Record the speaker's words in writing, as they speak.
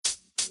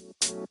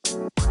Hey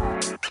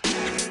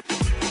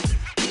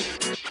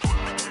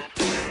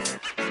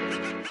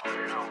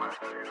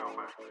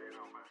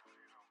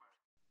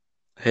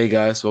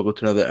guys, welcome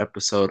to another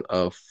episode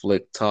of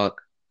Flick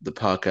Talk, the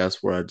podcast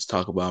where I just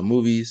talk about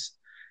movies,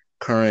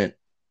 current,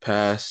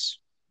 past,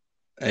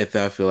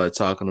 anything I feel like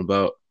talking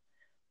about.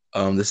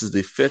 This is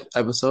the fifth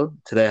episode.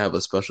 Today I have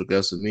a special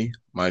guest with me,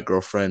 my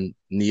girlfriend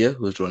Nia,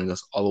 who is joining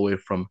us all the way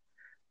from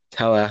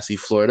Tallahassee,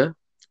 Florida.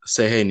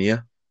 Say hey,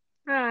 Nia.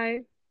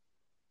 Hi.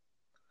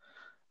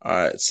 All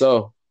right,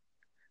 so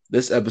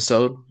this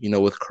episode,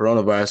 with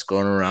coronavirus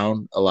going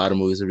around, a lot of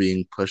movies are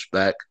being pushed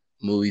back.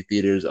 Movie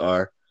theaters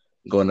are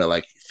going to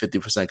like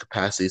 50%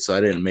 capacity, so I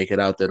didn't make it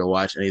out there to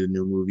watch any of the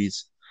new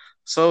movies.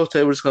 So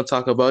today we're just going to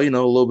talk about, a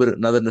little bit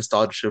another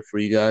nostalgia trip for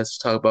you guys.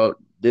 Talk about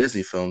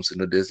Disney films.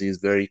 Disney is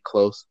very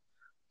close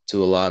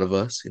to a lot of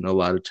us. A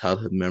lot of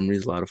childhood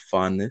memories, a lot of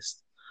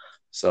fondness.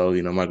 So,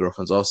 my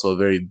girlfriend's also a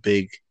very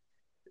big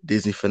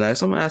Disney fanatic.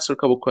 So I'm gonna ask her a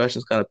couple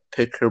questions, kind of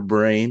pick her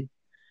brain,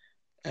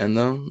 and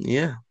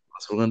yeah,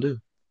 that's what we're gonna do.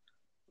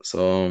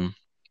 So,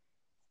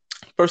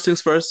 first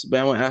things first,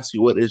 Ben, I want to ask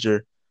you, what is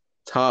your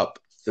top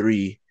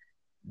three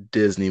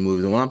Disney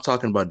movies? And when I'm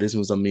talking about Disney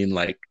movies, I mean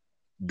like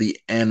the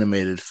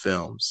animated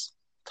films.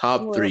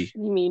 Top Well, three.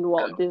 you mean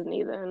Walt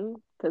Disney then?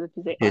 Because if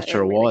you say Hit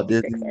your animated, Walt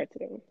it'd be Disney. Pixar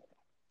too.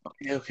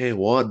 Okay,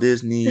 Walt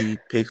Disney,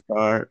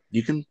 Pixar.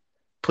 You can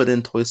put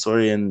in Toy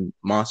Story and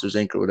Monsters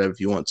Inc. or whatever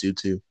you want to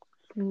too.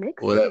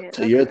 Mixing Whatever. it.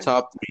 To your Okay.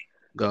 top three,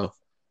 go.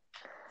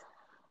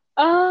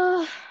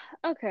 Uh,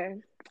 okay.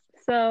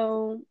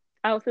 So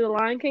I would say The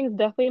Lion King is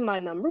definitely my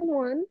number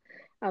one.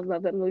 I've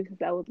loved that movie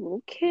since I was a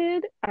little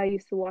kid. I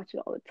used to watch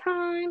it all the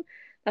time.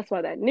 That's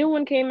why that new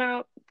one came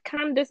out.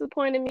 Kind of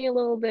disappointed me a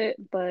little bit,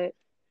 but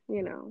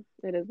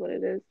it is what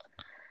it is.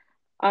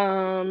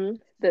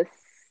 The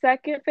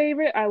second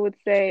favorite I would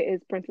say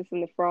is Princess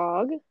and the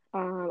Frog.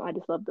 I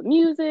just love the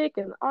music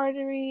and the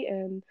artery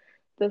and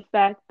the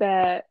fact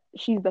that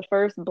she's the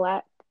first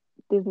Black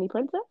Disney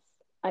princess.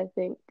 I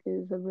think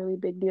is a really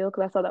big deal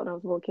because I saw that when I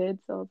was a little kid,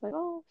 so I was like,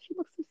 oh, she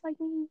looks just like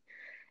me.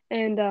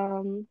 And I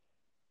don't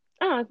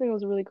know, I think it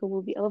was a really cool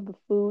movie. I love the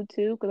food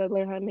too because I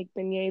learned how to make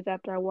beignets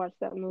after I watched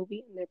that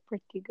movie, and they're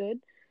pretty good.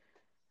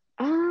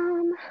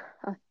 Um,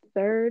 a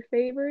third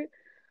favorite.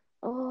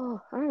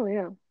 Oh, I don't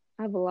know.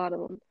 I have a lot of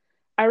them.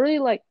 I really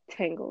like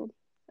Tangled.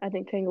 I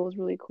think Tangled was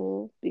really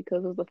cool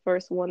because it was the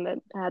first one that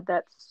had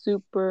that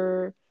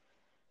super,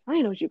 I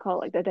don't know what you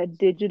call it, like that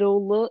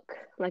digital look,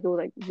 like it was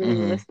like really Mm-hmm.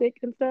 realistic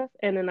and stuff.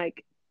 And then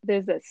like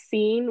there's that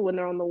scene when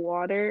they're on the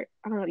water.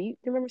 I don't know. Do you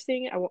remember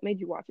seeing it? I made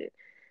you watch it.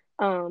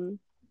 Um,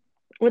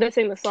 where they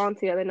sing the song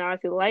together. Now I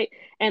see the light,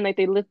 and like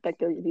they lift like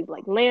these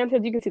like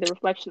lanterns. You can see the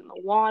reflection in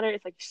the water.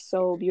 It's like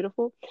so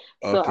beautiful.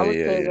 So I Okay, would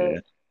yeah, say yeah, that, yeah.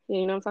 yeah,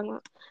 you know what I'm talking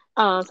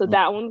about. So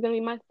that one's gonna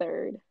be my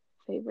third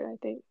favorite. I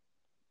think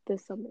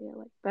there's something I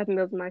like. I think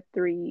those are my top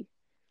three.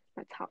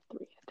 I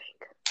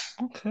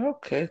think. Okay,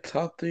 okay.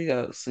 Top three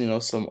got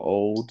some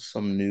old,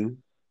 some new.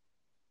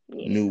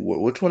 New. Yeah.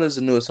 Which one is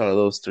the newest out of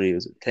those three?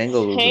 Is it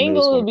Tangled was the newest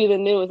Tangled one? would be the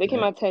newest. It came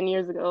Right. out 10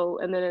 years ago,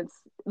 and then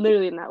it's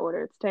literally in that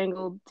order. It's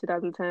Tangled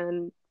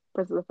 2010,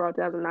 Princess of the Frog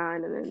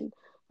 2009, and then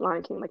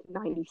Lion King like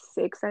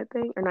 96, I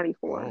think, or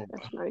 94. Oh,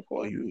 That's oh,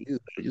 94. you're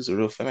a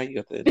real fan. You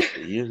got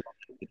the years.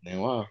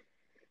 Wow.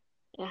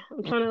 Yeah,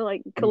 I'm trying to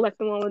like collect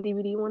them all on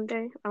DVD one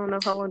day. I don't know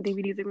how long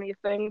DVDs are gonna be a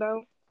thing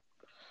though.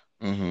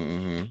 Mm-hmm,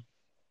 mm-hmm.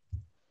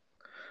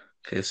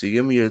 Okay, so you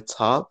give me your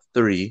top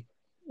three.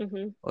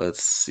 Hmm.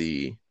 Let's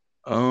see.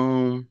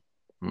 Um,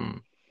 hmm.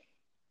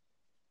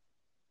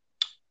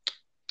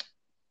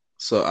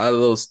 So out of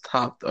those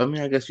top, I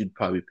mean, I guess you'd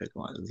probably pick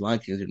Lion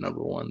King's your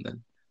number one,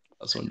 then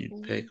that's one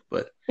you'd pick.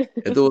 But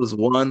if there was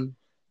one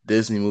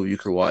Disney movie you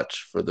could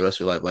watch for the rest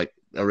of your life, like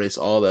erase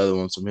all the other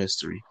ones from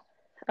history,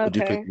 would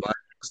you pick Okay. Lion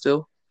King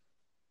still?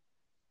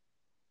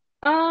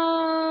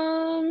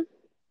 Um.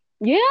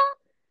 Yeah,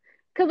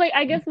 cause like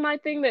I guess my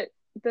thing that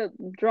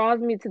draws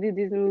me to these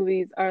Disney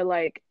movies are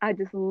like I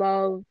just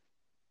love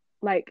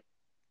like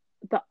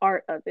the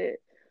art of it,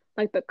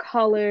 like the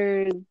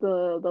colors,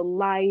 the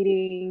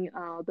lighting,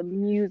 the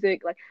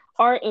music, like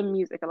art and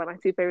music are like my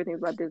two favorite things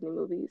about Disney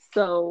movies.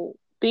 So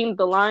being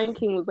the Lion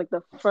King was like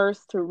the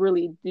first to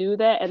really do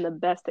that and the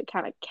best to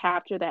kind of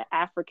capture that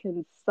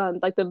African sun,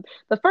 like the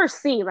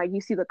first scene, like you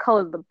see the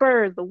colors, the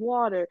birds, the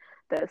water,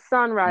 the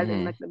sun rising,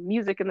 Mm-hmm. like the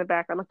music in the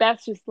background, like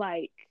that's just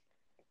like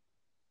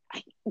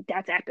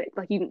that's epic.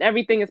 Like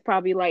everything is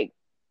probably like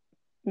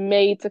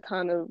made to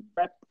kind of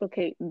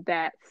replicate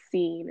that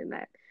scene and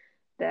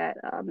that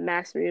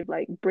mastery of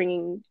like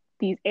bringing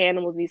these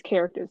animals, these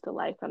characters to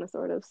life, kind of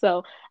sort of.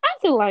 So I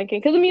say Lion King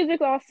because the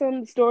music's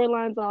awesome, the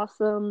storyline's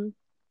awesome,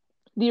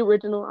 the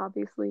original,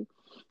 obviously.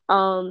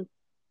 Um,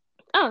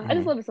 oh, I just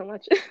Mm-hmm. love it so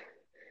much.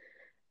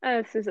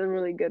 It's just a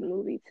really good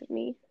movie to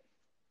me.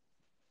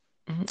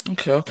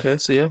 Okay, okay.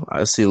 So yeah,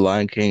 I see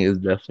Lion King is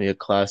definitely a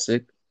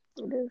classic.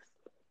 It is.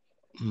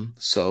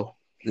 So,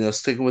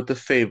 sticking with the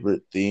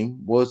favorite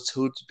theme,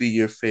 who'd be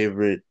your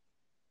favorite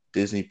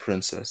Disney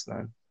princess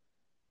then?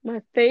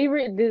 My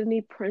favorite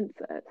Disney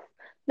princess.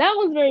 That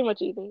was very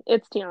much easy.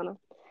 It's Tiana.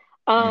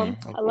 Of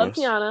I love course.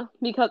 Tiana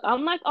because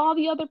unlike all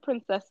the other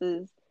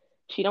princesses,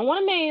 she don't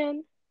want a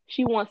man.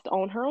 She wants to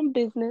own her own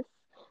business.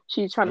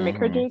 She's trying to make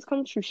her Hmm. dreams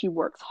come true. She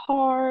works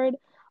hard.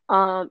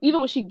 Even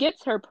when she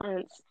gets her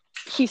prince,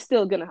 she's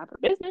still gonna have her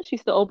business. She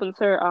still opens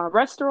her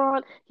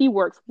restaurant. He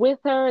works with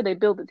her. They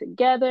build it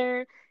together.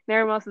 And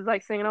everyone else is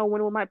like saying, "Oh,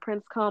 when will my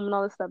prince come?" and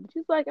all this stuff. But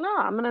she's like, "No,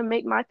 I'm gonna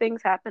make my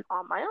things happen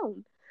on my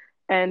own."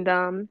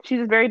 And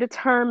she's very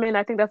determined.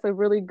 I think that's a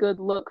really good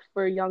look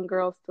for young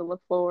girls to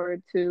look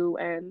forward to.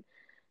 And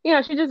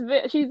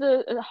she's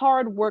a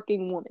hard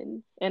working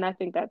woman, and I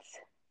think it's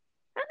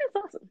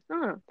awesome. I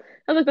don't know.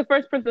 That's like the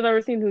first prince I've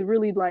ever seen who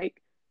really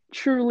like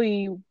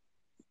truly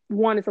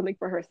wanted something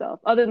for herself,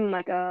 other than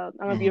like I don't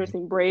know if you ever Hmm.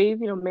 seen Brave.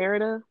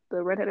 Merida,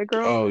 the redheaded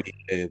girl. Oh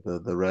yeah,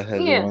 the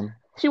redheaded Yeah, one.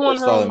 she I wanted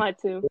her saw own them. life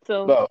too.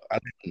 So About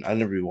I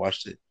never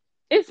rewatched it.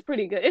 it's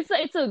pretty good.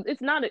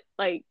 It's not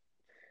like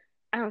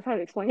I don't know how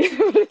to explain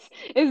it.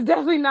 It's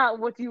definitely not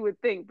what you would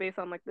think based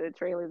on like the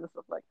trailers and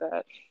stuff like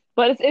that.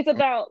 But it's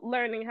about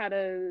learning how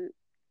to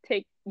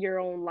take your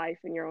own life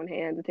in your own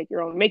hands and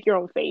make your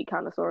own fate,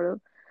 kind of sort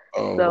of.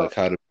 Oh, So like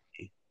how to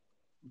be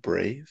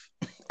brave.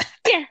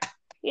 yeah,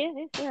 yeah.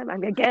 I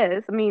mean, I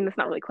guess. I mean, it's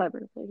not really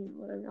clever. So,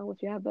 whatever. I'll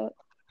let you have that.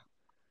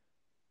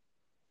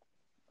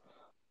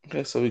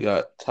 Okay, so we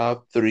got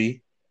top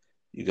three.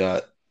 You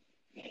got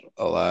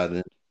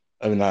Aladdin.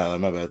 I mean, not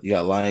Aladdin, my bad. You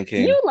got Lion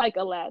King. You like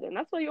Aladdin.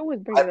 That's why you always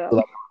bring I, it up.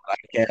 love- I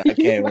can't.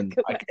 You like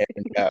I can't Aladdin.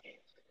 even cap.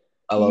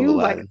 I love You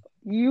like Aladdin.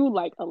 you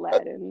like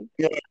Aladdin.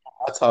 You know,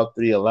 my top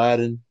three: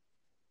 Aladdin.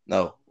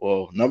 No,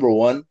 well, number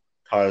one,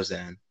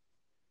 Tarzan.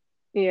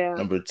 Yeah,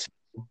 Number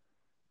two,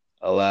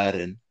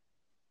 Aladdin.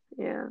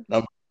 yeah.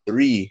 Number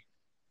three,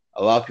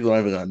 a lot of people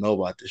aren't even gonna know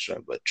about this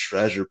joint, but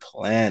Treasure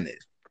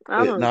Planet.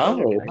 I don't No,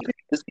 remember why Treasure.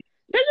 is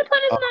Treasure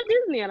Planet's uh, not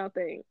Disney. I don't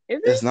think.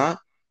 Is it's it? not?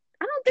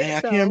 I don't think Dang,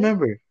 I can't so.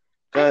 remember.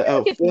 I feel like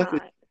I it's feel like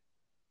not.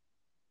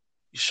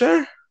 you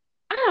sure?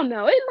 I don't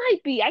know. It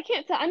might be. I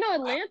can't tell. I know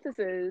Atlantis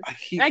is. I And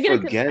keep I get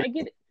it. forgetting. I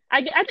get it.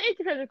 I think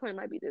Treasure Planet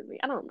might be Disney.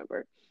 I don't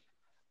remember.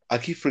 I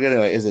keep forgetting.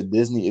 Like, is it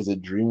Disney? Is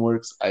it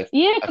DreamWorks?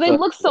 Yeah, I because they feel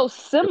look so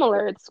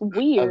similar. It's like,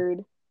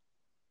 weird.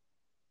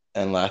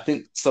 and like, I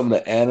think some of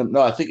the anim.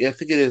 No, I think it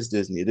is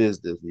Disney. It is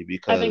Disney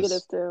I think it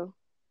is because too.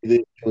 either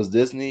it was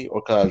Disney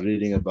or because I was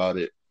reading about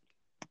it.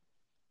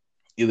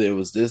 Either it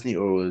was Disney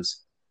or it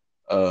was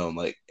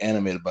like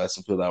animated by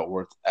some people that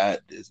worked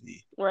at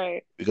Disney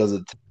Right. because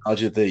the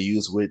technology that they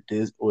use with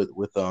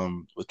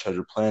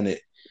Treasure Planet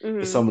is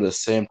Hmm. some of the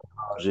same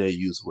technology they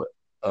use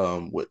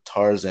with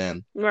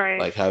Tarzan, Right.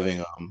 like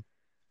having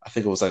I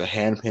think it was like a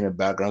hand painted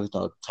background. You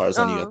know,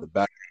 Tarzan, you got Uh-huh. the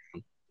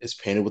background is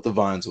painted with the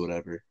vines or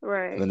whatever, and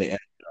Right. then they added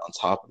it on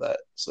top of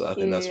that. So I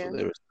think that's Yeah. what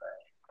they were.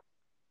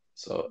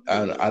 So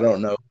I Yeah.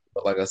 don't know,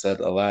 but like I said,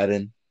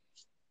 Aladdin,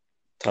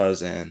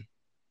 Tarzan,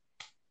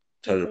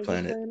 Treasure Treasure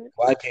Planet, Planet.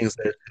 Lion King's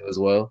there too as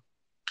well,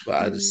 but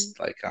I Mm. just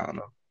like I don't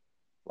know.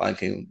 Lion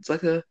King, it's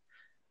like a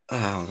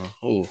I don't know.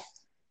 Oh,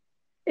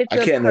 It's I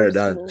a can't narrow it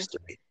down to personal. just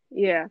three.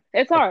 Yeah.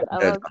 It's I hard. can't I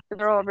narrow it love. down.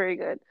 They're all very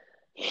good.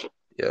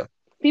 Yeah,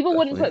 People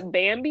wouldn't definitely. put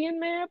Bambi in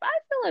there, but I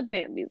feel like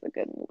Bambi's a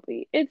good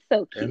movie. It's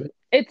so Damn cute. it.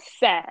 It's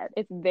sad.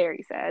 It's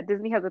very sad.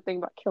 Disney has a thing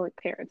about killing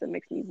parents that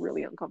makes me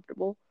really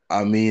uncomfortable.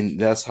 I mean,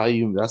 that's how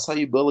you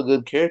build a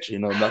good character. You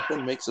know,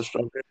 nothing makes a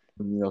stronger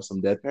than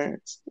some dead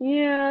parents.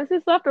 Yeah, it's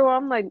just after a while,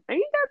 I'm like, are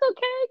you guys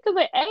okay? Because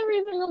like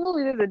every single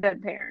movie, there's a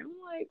dead parent.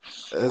 I'm like,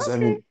 I okay,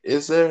 mean,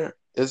 is there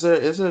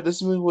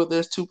this movie where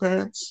there's two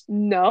parents?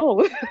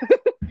 no,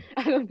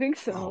 I don't think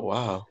Oh so.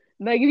 wow.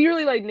 Like, if you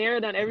really like narrow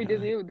down every Yeah,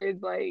 Disney movie,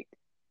 there's like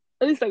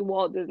at least like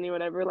Walt Disney, or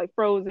whatever, like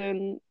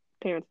Frozen,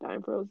 parents die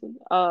in Frozen.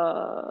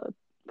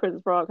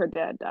 Princess Frog, her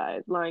dad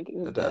died. Lion King,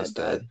 the his dad's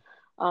dad died. dead.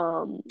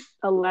 Um,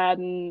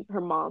 Aladdin,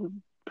 her mom's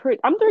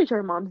I'm pretty sure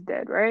her mom's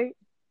dead, right?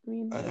 I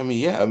mean, I mean,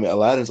 yeah. I mean,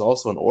 Aladdin's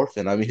also an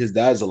orphan. I mean, his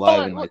dad's alive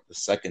oh, in like well,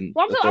 the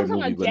I'm third talking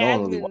movie, about but no one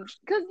really Jasmine's, watched.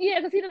 because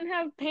he doesn't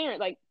have parents.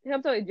 Like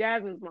I'm talking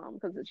Jasmine's mom,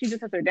 because she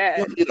just has her You dad.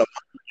 don't need a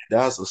your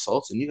dad's a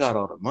sultan. You got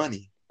all the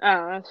money.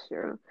 Oh, that's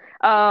true.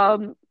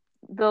 Um,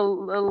 the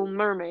Little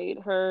Mermaid,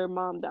 her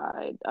mom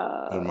died.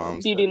 Her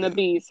mom's Beauty dead. and the Yeah.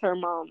 Beast, her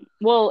mom.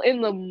 Well,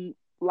 in the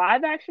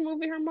live action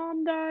movie, her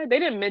mom died. They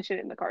didn't mention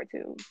it in the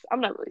cartoons. I'm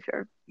not really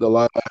sure. The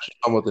live action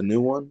talking about the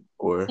new one,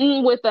 or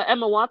With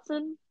Emma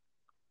Watson.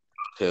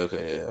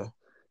 okay, yeah.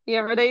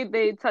 Yeah,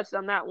 they touched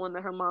on that one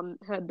that her mom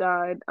had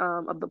died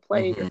of the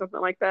plague or Hmm.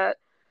 something like that.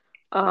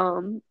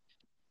 Um,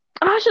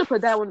 I should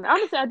put that one.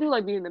 Honestly, I do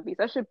like Beauty and the Beast.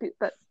 I should put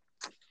that.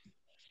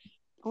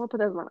 I want to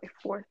put that as my like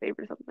fourth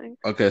favorite or something.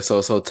 Okay,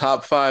 so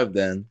top five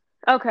then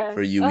Okay.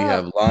 for you. We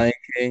have Lion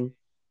King.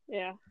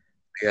 Yeah.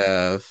 We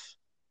have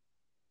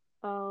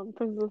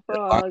Princess of the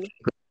Lion Frog, King,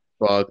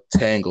 Frog,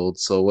 Tangled.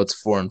 So what's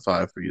four and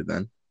five for you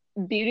then?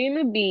 Beauty and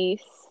the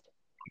Beast,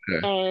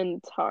 Okay,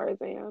 and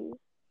Tarzan.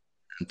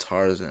 and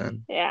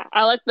Tarzan. Yeah,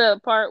 I like the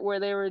part where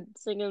they were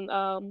singing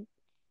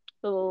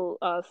little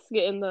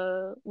skit in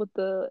the with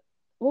the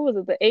what was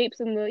it, the apes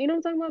and the, what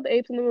I'm talking about, the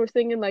apes, and they were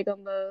singing like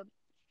on the,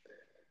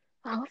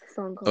 oh, what's the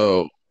song called?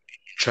 Oh,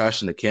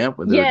 Trash in the Camp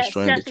when they were Yes,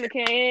 destroying the Trash in the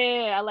camp.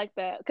 Can. Yeah, I like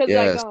that. Cause like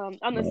Yes.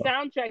 on the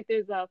soundtrack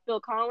there's Phil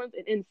Collins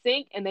and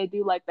NSYNC and they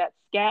do like that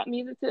scat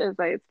music too. It's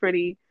like it's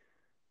pretty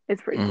cool.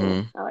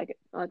 Mm-hmm. I like it.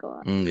 I like it a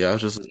lot. Yeah, I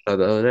was just listening to that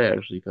the other day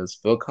actually because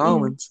Phil Mm-hmm.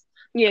 Collins.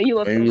 Yeah, you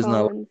love The main Phil reason I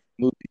like Collins.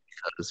 the movie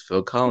because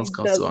Phil Collins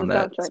comes Does through the on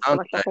that soundtrack for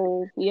like the soundtrack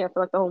whole for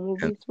like the whole movie.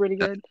 and It's pretty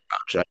that good.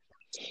 soundtrack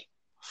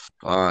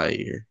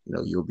fire.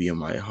 You'll be in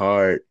my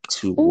heart,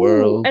 Two Ooh,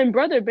 World. and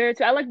Brother Bear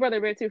too. I like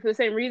Brother Bear too for the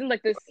same reason.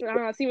 Like this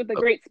scene with the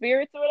great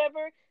spirits or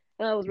whatever.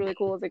 That was really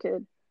cool as a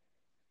kid.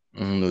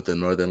 With the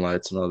Northern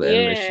Lights and all the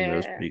animation, that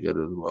was Yeah, pretty good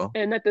as well.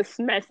 and like this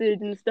message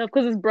and stuff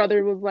because his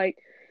brother was like,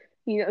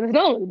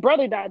 no, his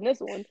brother died in this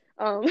one.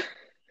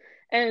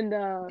 And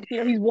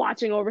he's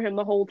watching over him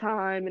the whole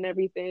time and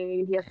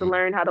everything. He has to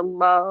learn how to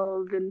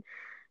love and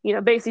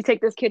basically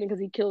take this kid because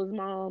he killed his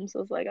mom.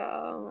 So it's like, oh,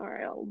 all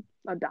right, I'll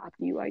adopt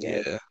you, I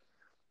guess. Yeah,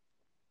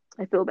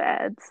 I feel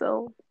bad,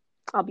 so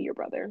I'll be your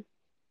brother.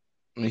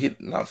 I mean, he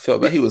not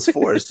felt bad. He was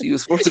forced. He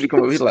was forced to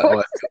become. He's like, oh,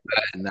 I feel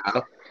bad now. I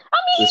mean,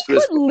 The he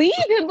spirit's could leave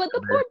supposed him, but the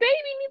to poor baby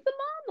needs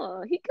a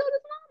mama. He killed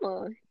his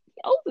mama.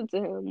 He owes it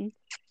to him.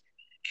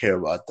 care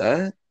about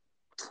that.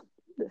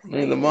 Just I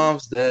mean, the saying.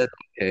 mom's dead.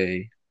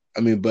 Okay. I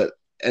mean, but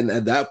and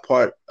at that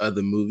part of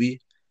the movie,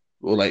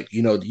 well, like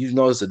you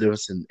notice the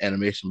difference in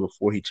animation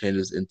before he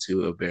changes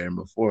into a bear and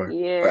before or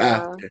Yeah.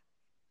 after.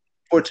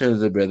 Before he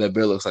turns into a bear, that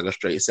bear looks like a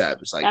straight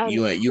savage. Like And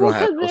you well, don't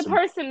have because no their sympathy.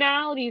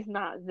 personality's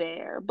not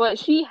there, but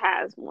she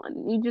has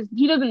one.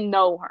 He doesn't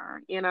know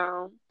her.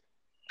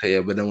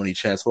 Yeah, but then when he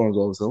transforms,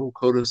 all of a sudden, oh,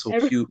 Coda's so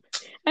Every, cute.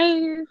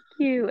 it's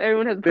cute.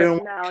 Everyone has a Bear.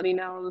 personality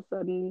now all of a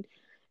sudden.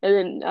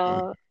 And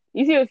then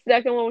you see the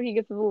second one when he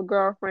gets his little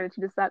girlfriend and she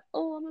decides,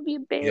 oh, I'm gonna be a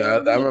bear, Yeah,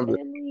 I'm gonna I be remember. a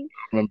family.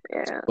 I remember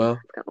as Yeah, well.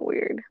 it's kind of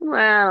weird.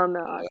 I don't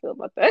know how I feel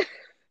about that.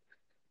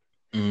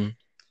 Mhm.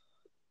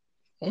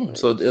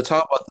 So to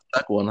talk about the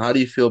second one, how do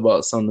you feel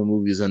about some of the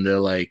movies and they're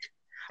like,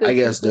 The I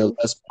guess they're sequels.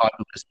 less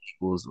popular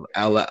sequels.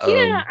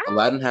 Yeah,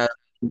 Aladdin has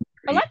three,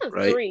 Aladdin's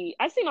right? three.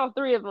 I've seen all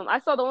three of them. I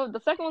saw the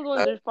second one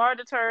was Uh, Jafar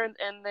Returns,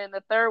 and then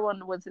the third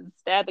one was his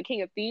dad, the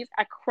King of Thieves.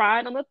 I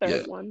cried on the third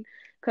yeah. one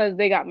because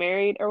they got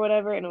married or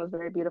whatever, and it was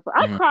very beautiful.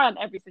 I Mhm. cry on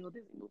every single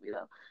Disney movie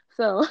though,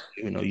 so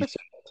You said,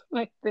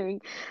 my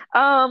thing. Yeah,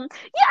 I don't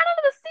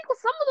know the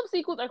sequels. Some of the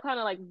sequels are kind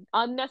of like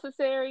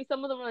unnecessary.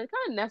 Some of them are like,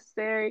 kind of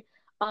necessary.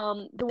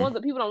 The ones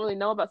that people don't really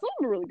know about. Some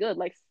of them are really good,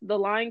 like the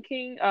Lion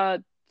King.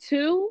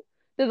 Two.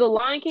 There's a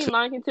Lion King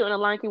two, and a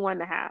Lion King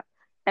 1.5,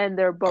 and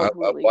they're both I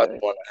really watched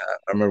good. 1.5.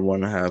 I remember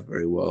 1.5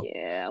 very well.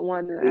 Yeah,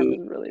 1.5 Two,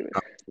 is really, really.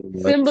 not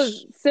so much.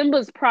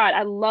 Simba's Pride.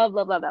 I love,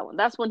 love, love that one.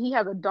 That's when he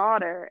has a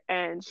daughter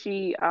and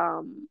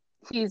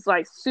he's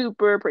like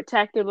super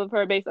protective of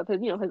her based off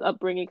his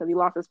upbringing because he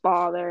lost his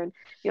father and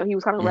he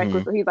was kind of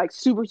reckless, Hmm. so he's like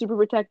super, super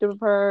protective of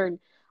her and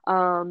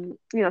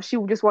she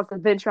just wants to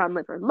venture out and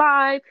live her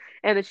life.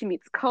 And then she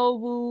meets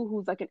Kovu,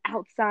 who's like an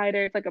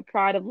outsider. It's like a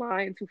pride of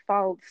lions who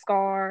followed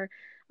Scar.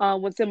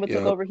 When Simba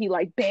took Yeah, over, he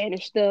like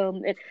banished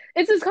them, and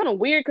it's just kind of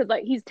weird because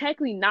like he's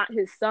technically not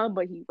his son,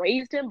 but he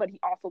raised him, but he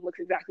also looks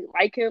exactly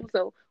like him.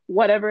 So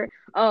whatever.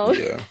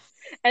 yeah.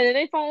 And then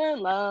they fall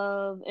in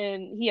love,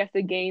 and he has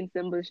to gain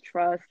Simba's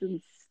trust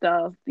and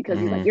stuff because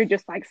he's like, Hmm. "You're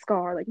just like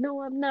Scar." Like,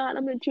 no, I'm not.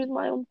 I'm gonna choose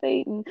my own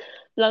fate, and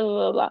blah blah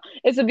blah blah.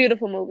 It's a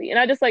beautiful movie, and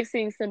I just like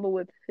seeing Simba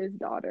with his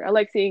daughter. I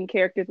like seeing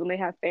characters when they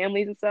have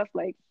families and stuff.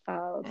 Like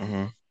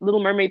Hmm.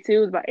 Little Mermaid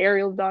 2 is about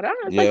Ariel's daughter. I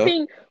don't know. It's like Yeah.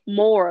 seeing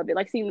more of it,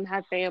 like seeing them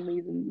have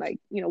families and like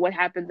what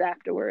happens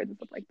afterwards and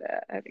stuff like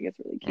that. I think it's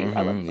really cute.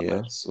 I love it so Yeah.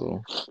 much.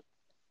 So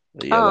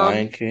yeah,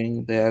 Lion Um,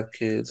 King, they have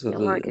kids yeah,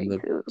 Lion in King the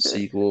 2 is good.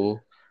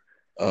 sequel.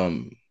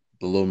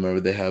 The Little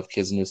Mermaid, they have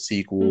kids in the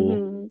sequel.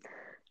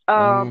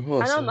 Mm-hmm. Who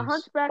I else know in The has?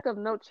 Hunchback of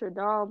Notre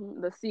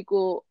Dame, the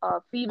sequel,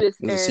 Phoebus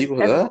There's a and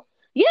sequel to that?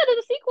 yeah, there's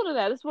a sequel to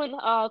that. This when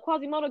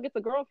Quasimodo gets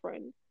a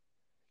girlfriend.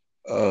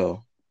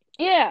 Oh,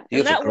 Yeah, he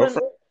and gets a that one,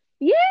 girlfriend?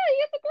 yeah,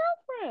 he has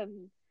a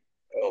girlfriend.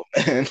 Oh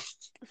man.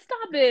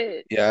 Stop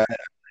it. Yeah, I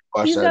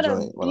watched He's that got a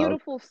joint when I was.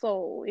 beautiful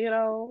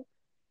soul.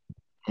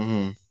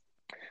 Hmm.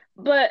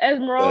 But But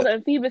Esmeralda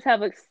and Phoebus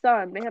have a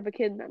son. They have a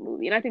kid in that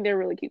movie, and I think they're a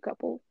really cute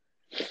couple.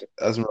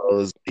 Esmeralda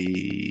is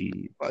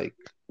the like.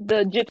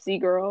 The gypsy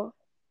girl.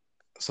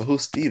 So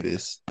who's Steve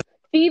is?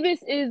 Phoebus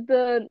is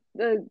the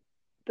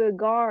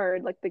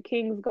guard, like the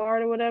king's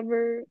guard or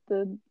whatever.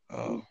 The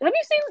Oh, have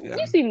you seen yeah.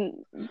 you've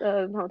seen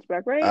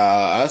Hunchback, right?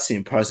 I've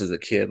seen parts as a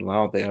kid, and I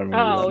don't think I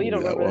remember that Oh, you don't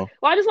movie that remember it. well.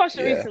 Well, I just watched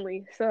it Yeah.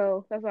 recently,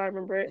 so that's why I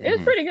remember it. It was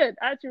Hmm. pretty good.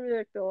 I actually really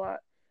liked it a lot.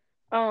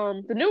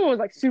 The new one was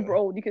like super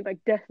old. You could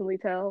like definitely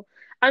tell.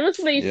 I know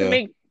they used to Yeah.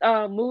 make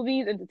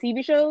movies into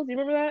TV shows. You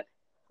remember that?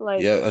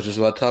 Like, Yeah. I was just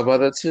about to talk about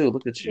that too.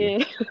 Look at you,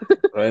 yeah,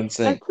 right in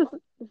sync. this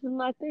is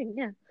my thing.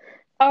 Yeah.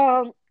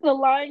 The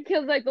Lion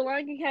King, like the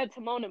Lion King had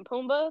Timon and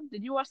Pumbaa.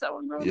 Did you watch that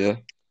one growing up? Yeah.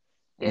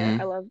 Yeah,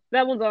 Hmm. I love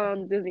that one's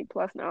on Disney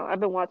Plus now.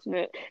 I've been watching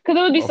it because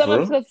it would be Oh, some for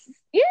real? episodes.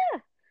 Yeah,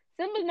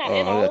 Simba's not Oh,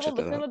 in I all gotta of them, check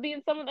but that out. Simba be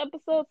in some of the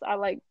episodes. I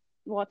like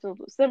watching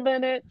with Simba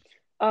in it.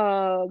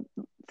 Uh,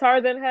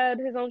 Tarzan had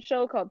his own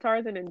show called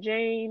Tarzan and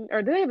Jane,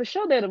 or did they have a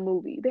show? They had a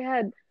movie. They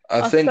had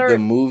I A think the third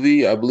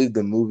movie, I believe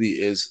the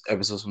movie is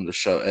episodes from the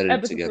show edited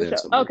episode from the together show.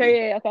 into a Okay, movie.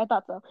 yeah, yeah, okay, I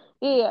thought so.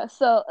 Yeah, yeah.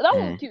 So that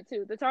one was Mm. cute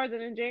too. The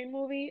Tarzan and Jane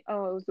movie.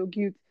 Oh, it was so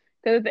cute.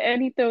 Because at the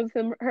end, he throws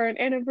her an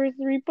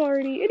anniversary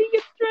party, and he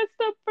gets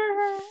dressed up for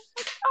her.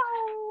 Like,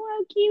 oh,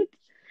 how cute.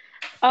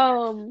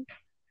 Um,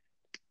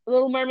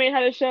 Little Mermaid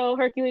had a show.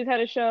 Hercules had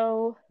a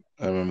show.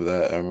 I remember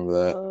that. I remember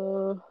that.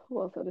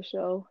 Who else had a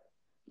show?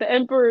 The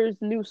Emperor's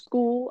New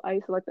School. I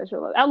used to like that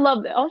show. I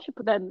love that. Oh, I should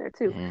put that in there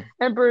too. Hmm.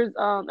 Emperor's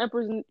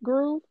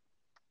Groove.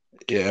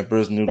 Yeah,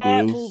 Emperor's New That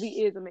Groove.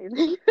 movie is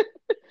amazing.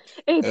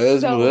 It's It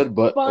is so good,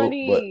 but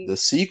funny. the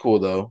sequel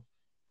though,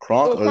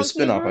 Kronk Or or the Crunk's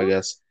New spinoff, I Groove.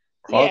 guess.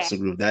 Kronk's Yeah, the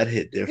Groove that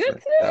hit good different.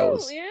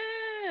 too.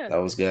 Yeah. That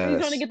was And he's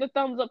trying to gas. get the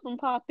thumbs up from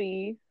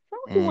Poppy. All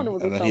he wanted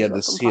was a And then he thumbs had up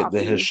this. from His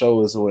Poppy. show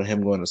was with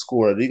him going to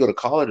school. Did he go to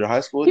college or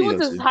high school? What He did he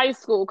went go to to? high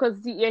school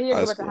because he had to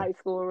High go back to school. high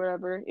school or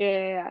whatever. Yeah,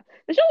 yeah, yeah.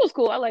 The show was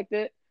cool. I liked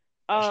it.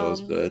 That show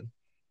was Um, good.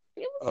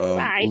 it was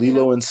alright, you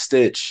Lilo know. and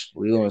Stitch.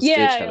 Lilo and Stitch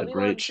Yeah, had yeah. a Lilo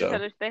great and Stitch show.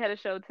 they had a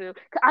show too.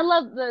 I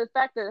love the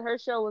fact that her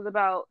show was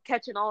about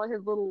catching all of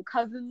his little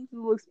cousins,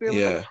 little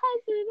experiments, like Yeah, cousins.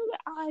 I was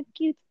like, ah,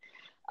 cute.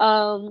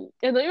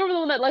 And then you remember the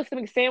one that likes to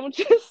make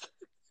sandwiches?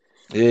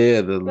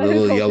 yeah, the That his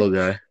little whole yellow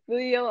guy.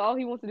 the yellow, all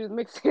he wants to do is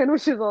make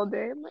sandwiches all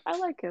day. I'm like, I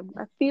like him.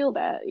 I feel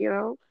that,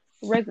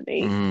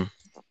 resonate. Mm, of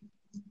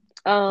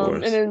And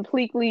course. then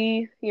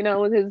Pleakley,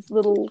 with his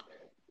little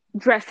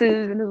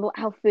dresses and his little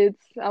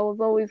outfits. I was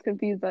always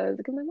confused by it.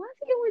 I'm like, why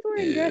is he always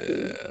wearing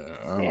dresses? Yeah,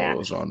 I don't know Yeah, what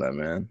was wrong with that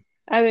man.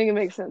 I think it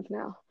makes sense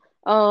now.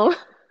 Um,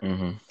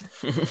 Hmm.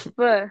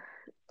 but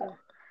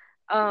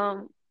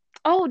um,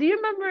 oh, do you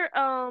remember?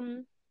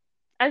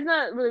 It's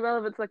not really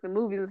relevant to like the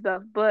movies and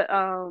stuff, but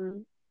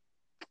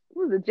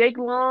what was it? Jake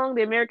Long,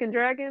 the American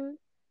Dragon.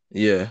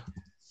 Yeah.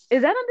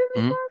 Is that on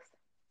Disney Mhm. Plus?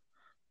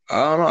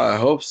 I don't know. I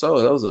hope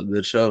so. That was a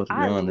good show, to be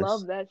I honest.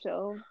 love that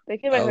show. They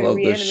came I back like love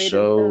the reanimated stuff.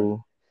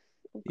 show.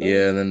 Yeah,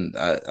 Okay. and then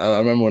I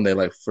remember when they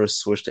like first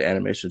switched the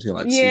animation to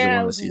like season Yeah,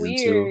 one it and was season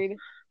two. weird. It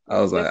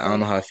I was was like, I don't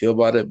know different. how I feel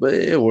about it, but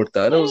it worked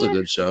out. It was a Yeah,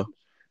 good show.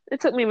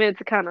 it took me a minute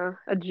to kind of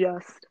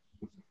adjust.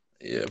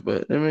 Yeah,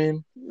 but I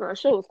mean, No, the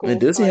show was I mean, cool. I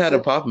Disney liked had it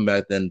it. popping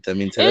back then. I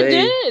mean, It today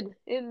did.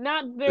 It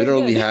not we very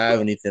don't really good. have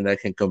anything that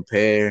can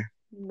compare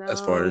as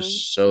far as No,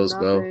 shows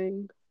go.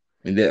 nothing.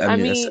 I I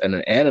mean, mean,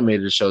 and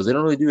animated shows, they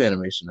don't really do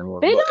animation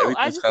anymore. they don't. I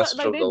Everything's just kind of thought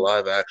switched like over to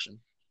live action.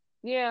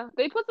 yeah,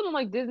 they put them on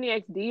like Disney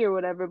XD or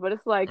whatever, but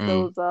it's like Mm.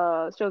 those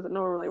shows that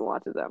no one really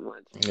watches that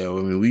much. Yeah, I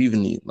mean, we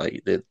even need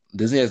like that.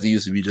 Disney XD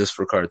used to be just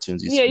for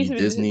cartoons. It used Yeah, to it be used to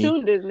be Disney,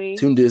 Toon Disney.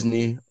 Toon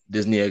Disney,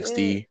 Disney Yeah.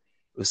 XD.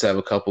 We used to have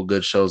a couple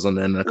good shows on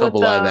there and a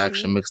couple With live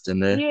action mixed in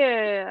there.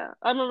 yeah,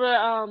 I remember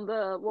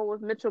the one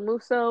with Mitchell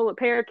Musso with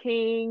Pair of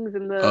Kings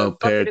and Oh, the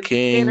Pair Bucket of and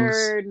Kings.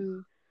 Skinner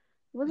and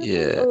was it Nick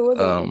Yeah. or was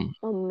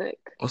it on Nick?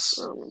 I What's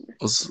don't remember.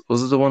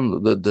 was it the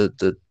one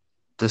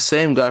the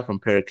same guy from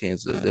Pair of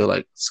Kings? They're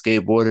like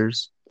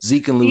skateboarders.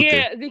 Zeke and Luther.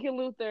 Yeah, Zeke and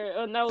Luther,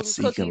 and that was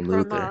Zeke Cookie and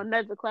from Luther.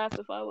 Ned's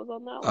Declassified was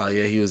on that Oh one.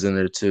 yeah, he was in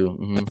there too.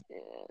 Hmm.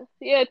 Yeah,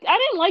 yeah. I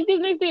didn't like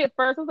Disney XD at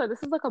first. I was like,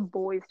 this is like a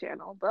boys'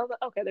 channel, but I was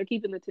like, okay, they're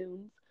keeping the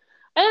tunes,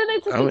 and then they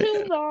took I the mean,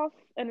 tunes off,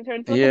 and it turned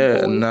into like a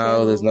yeah. boys'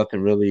 Now there's channel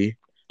nothing really.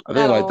 I at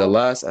think like the all.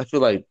 last. I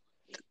feel like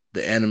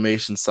the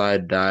animation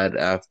side died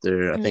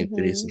after I think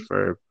Phineas and Hmm.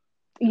 Ferb.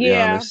 To be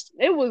Yeah, honest,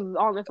 it was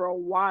on there for a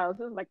while.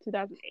 So it was like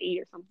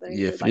 2008 or something.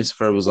 yeah, It like Phineas and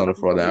Ferb was on went it off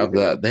for for a that. After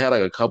reason. that, they had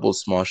like a couple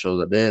small shows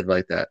that they had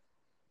like that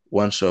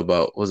one show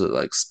about was it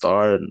like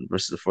Star and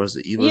versus the Force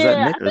of Evil? Is that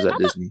Yeah, Nick or is I that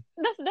thought Disney?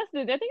 that's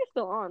the. I think it's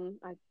still on.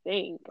 I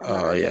think I'm not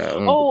Oh really sure. yeah, I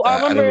remember Oh, I that. I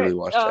didn't remember really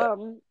watch that.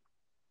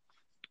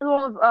 the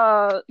one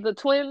with the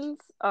twins,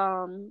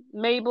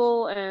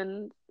 Mabel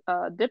and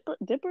Dipper,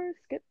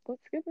 Skipper, what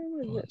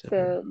is Oh,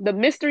 it? The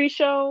mystery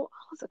show.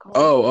 What's it called?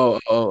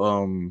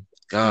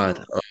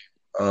 God.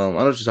 I know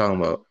what you're talking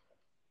about.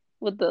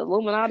 With the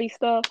Illuminati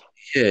stuff.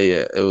 Yeah,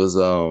 yeah. It was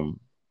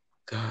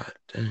God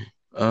dang.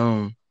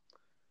 Um,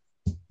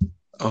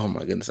 oh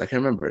my goodness, I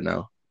can't remember it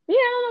now. Yeah,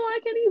 I don't know why I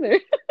can't either.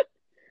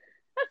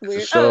 That's It's a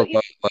weird. Oh, show yeah,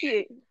 about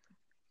yeah.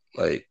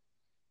 like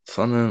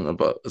something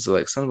about is it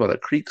like something about a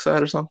creek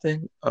side or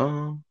something?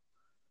 Um,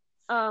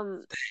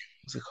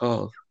 What's it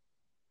called?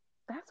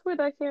 that's weird.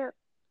 I can't.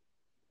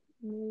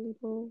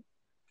 Mabel.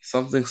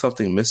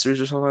 Something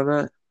mysteries or something like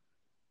that.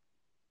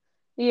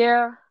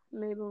 Yeah,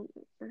 Mabel.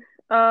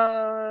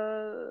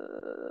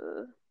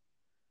 Uh,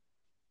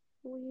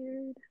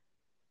 weird.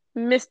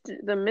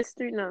 The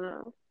mystery. No,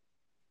 no.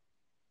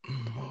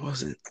 What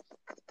was it?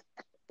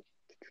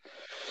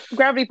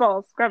 Gravity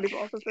Falls. Gravity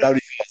Falls. That's it.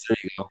 Gravity Falls. There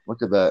you go.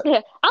 Look at that.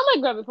 Yeah, I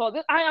like Gravity Falls.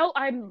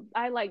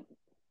 I like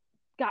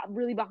got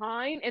really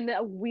behind, and then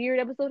a weird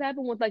episode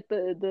happened with like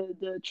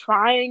the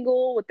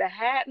triangle with the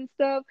hat and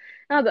stuff.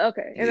 And I was like,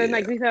 okay. And then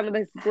like Yeah. we found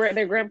out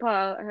their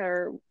grandpa,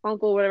 her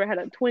uncle, whatever, had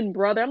a twin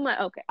brother. I'm like,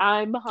 okay,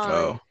 I'm behind.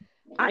 Oh,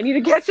 I need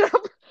to catch up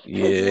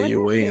and see yeah. what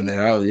You're way in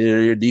happened.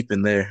 there. You're deep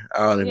in there.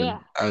 Yeah.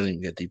 I don't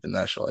even get deep in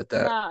that show like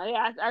that. Nah,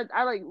 yeah,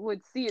 I like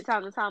would see it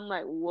time to time. I'm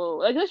like, whoa,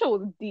 like this show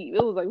was deep.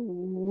 It was like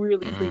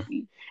really Hmm.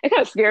 creepy. It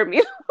kind of scared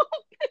me.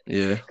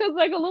 Yeah. Because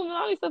like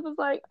Illuminati stuff is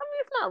like, I mean,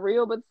 it's not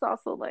real, but it's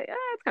also like,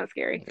 it's kind of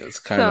scary. It's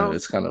So,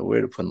 kind of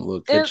weird to put in a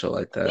little kid and show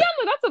like yeah, that.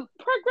 I'm like, that's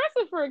a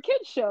progressive for a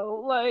kid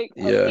show. Like,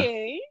 Yeah.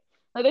 okay,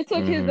 like they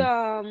took his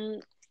Hmm.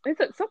 they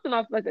took something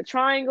off like a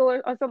triangle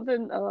or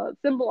something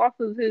symbol off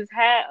of his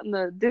hat on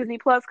the Disney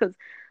Plus because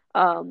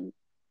um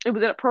it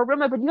was in a program,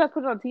 but you guys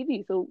put it on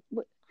TV, so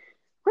what?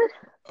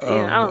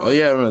 Yeah, I don't Oh know.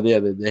 yeah, I remember. Yeah,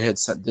 they had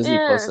Disney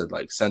Plus Yeah, had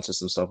like censored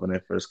some stuff when they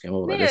first came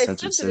over. Like they yeah,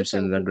 censored Simpsons or Simpsons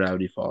and Simpsons.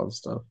 Gravity Falls and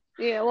stuff.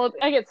 Yeah, well,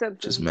 I get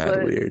Just Simpsons, mad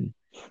but weird.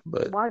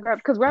 But why grab?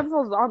 Because Gravity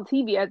Falls is on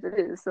TV as it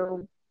is,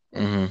 so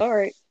hmm all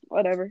right,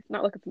 whatever.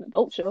 Not like it's an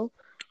adult show.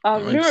 it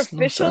Remember makes no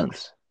Fish Hooks?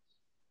 sense.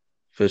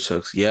 Fish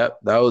hooks. Yep.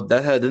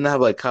 That had didn't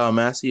have like Kyle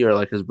Massey or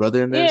like his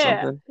brother in there or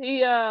Yeah, something.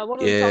 he one of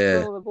them talks about Yeah.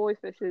 one of the boy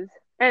fishes,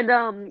 and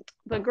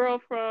the girl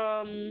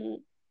from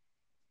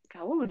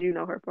God, what would you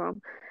know her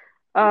from?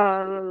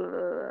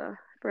 For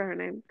her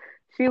name,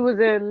 she was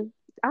in.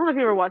 I don't know if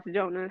you ever watched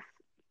Jonas,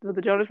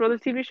 the Jonas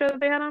Brothers TV show that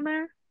they had on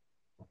there.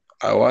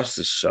 I watched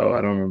the show.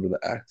 I don't remember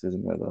the actors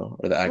in there though,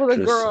 or the Well, the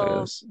actress, I girl,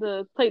 guess.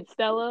 the played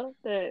Stella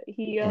that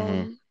he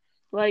Hmm.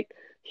 like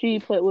she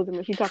played was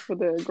in. She talked for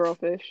the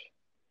girlfish.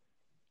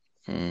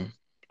 Hmm.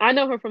 I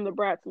know her from the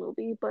Bratz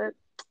movie, but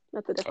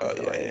that's a different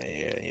Oh yeah, story.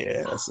 yeah, yeah,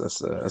 yeah.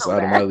 That's So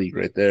out of my bad, league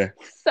right there.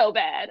 so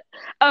bad.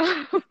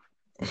 Um,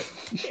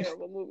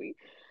 terrible movie.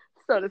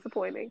 So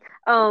disappointing.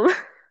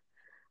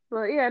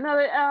 But yeah, no,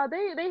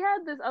 they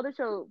had this other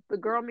show, the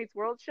Girl Meets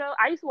World show.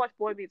 I used to watch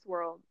Boy Meets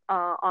World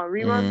on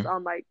reruns Hmm.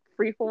 on like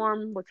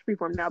Freeform, what's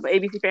Freeform now, but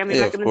ABC Family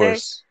Yeah, back of in the day.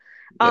 course.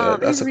 Yeah,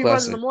 It used that's to a be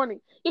run in the classic.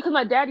 morning. Yeah, because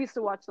my dad used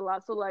to watch a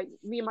lot. So like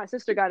me and my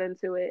sister got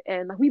into it,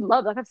 and we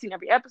loved. Like I've seen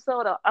every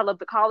episode. I love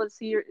the college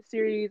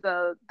series.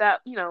 That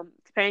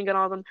Topanga and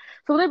all them.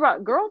 So when they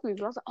brought Girls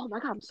Meets, I was like, oh my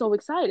god, I'm so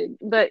excited.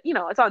 But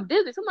it's on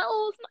Disney. So I'm like,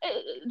 oh,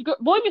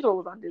 Boy Meets World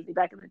was on Disney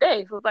back in the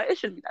day. So it's like it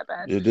shouldn't be that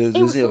bad. Yeah, It was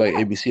Disney so like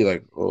bad. ABC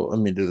like well, I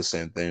mean do the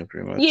same thing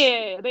pretty much.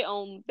 Yeah, they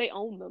own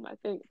them. I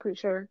think pretty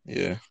sure.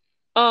 Yeah.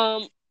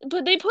 Um,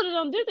 but they put it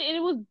on Disney and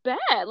it was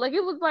bad. Like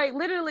it was like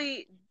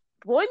literally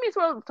Boy Meets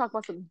World talk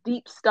about some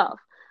deep stuff.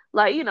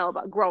 Like,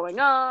 about growing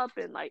up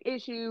and like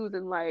issues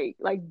and like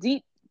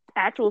deep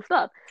actual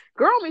stuff.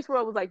 Girl Meets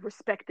World was like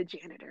respect the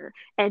janitor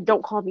and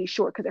don't call me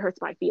short because it hurts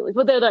my feelings.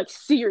 But they're like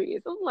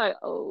serious. I'm like,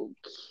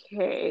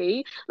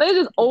 okay. Like it's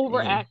just Hmm.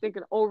 overacting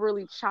and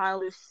overly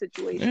childish Yeah,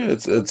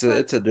 situations. So it's like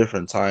it's a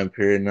different time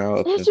period now.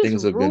 it's And just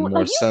things have been rude.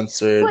 more Like but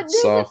censored,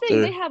 there's the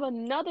thing. They softer. have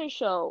another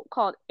show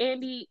called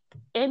Andy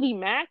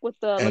Mack with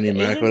the like Annie the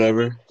Mac, Asian lady.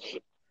 whatever.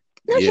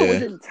 That show was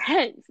Yeah.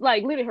 intense.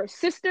 Like literally, her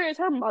sister is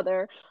her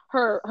mother.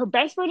 Her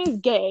best friend is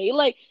gay.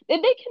 Like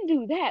if they can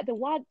do that, then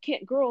why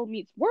can't Girl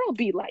Meets World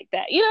be like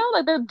that?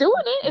 Like they're doing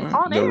it. It's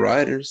on The air.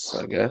 writers,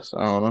 I guess.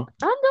 I don't know.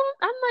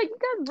 I'm like, you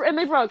guys, and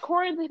they brought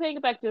Corey and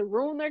Topanga back to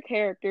ruin their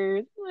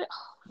characters. I'm like,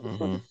 this is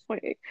so Hmm.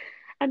 disappointing.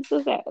 I'm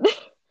so sad.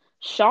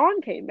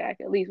 Sean came back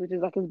at least, which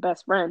is like his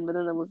best friend, but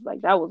then it was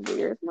like that was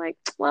weird. I'm like,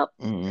 well,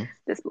 Hmm.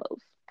 this blows.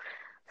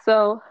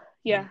 So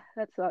yeah,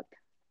 that sucked.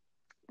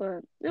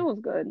 But it was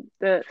good.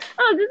 Disney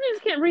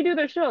just can't redo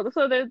their show.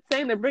 So they're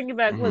saying they're bringing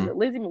back was Hmm. it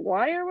Lizzie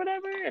McGuire or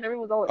whatever, and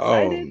everyone's all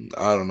excited.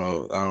 I don't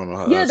know. I don't know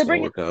how Yeah, that's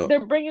gonna work out. they're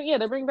bringing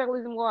back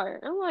Lizzie McGuire.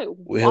 And I'm like,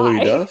 With Hillary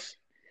why? Duff,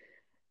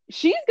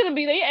 She's gonna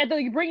be there. And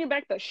they're bringing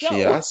back the she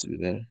show. has to be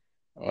there.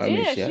 Well, I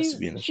mean, Yeah, she has she's to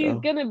be in the she's show.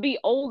 gonna be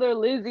older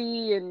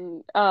Lizzie,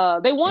 and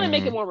they want to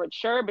make it Hmm. more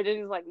mature, but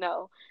it's like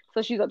no.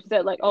 So she's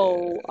upset, like,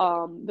 oh,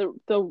 Yeah.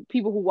 the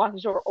people who watch the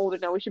show are older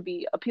now. We should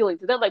be appealing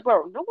to them. Like,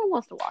 bro, no one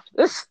wants to watch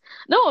this.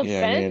 No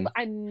Yeah. I offense, mean, but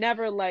I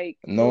never like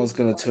no the one's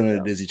Lizzie gonna McGuire tune into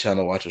show. Disney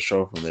Channel to watch a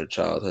show from their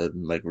childhood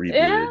and like rebooted.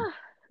 Yeah,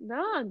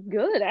 nah,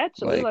 good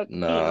actually. Like, Like,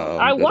 nah,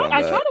 I'm good on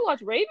I tried that. to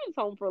watch Raven's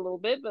Home for a little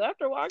bit, but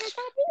after a while, I got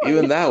kind of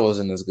Even bored. that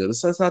wasn't as good.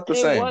 It's not the It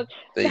was same. That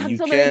that you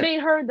so they can't. made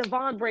her and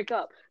Devon break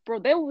up, bro.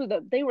 They were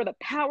the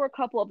power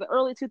couple of the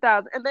early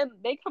 2000s, and then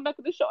they come back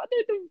to the show and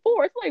they're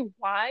divorced. Like,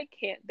 why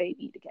can't they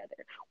be together?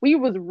 We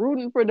was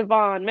rooting for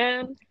Devon,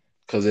 man.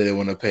 Because they didn't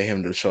want to pay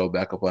him to show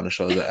back up on the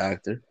show as an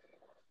actor.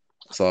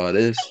 That's all it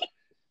is.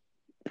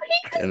 But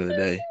he At the end of the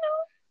could, day,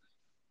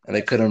 and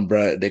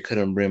they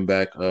couldn't bring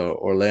back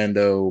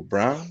Orlando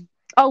Brown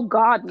oh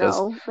God, because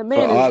no. The for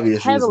man is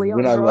obvious reasons heavily we're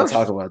on not going to drugs.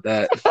 talk about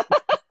that.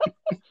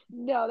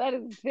 No, that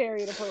is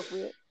very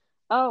inappropriate.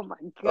 Oh my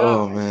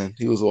Oh God. man,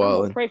 he was I'm gonna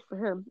wilding. pray for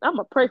him. I'm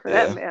gonna pray for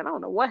that Yeah. man. I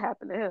don't know what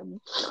happened to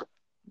him.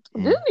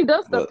 Mm. Disney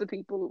does stuff But to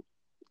people.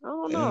 I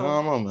don't yeah, I know.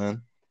 don't know,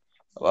 man.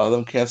 A lot of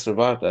them can't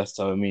survive that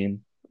stuff. I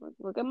mean,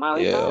 Look at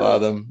Miley yeah, a lot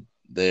of Cyrus. them.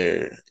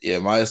 They're yeah.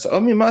 I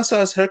mean, Maya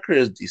Styles, her career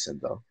is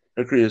decent though.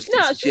 Her career is No,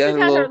 decent. she just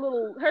had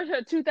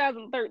her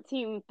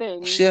 2013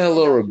 She thing, had a and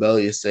little now she's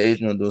rebellious stage,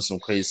 doing some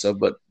crazy stuff.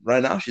 But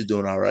right now she's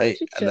doing all right.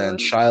 she's And then chilling.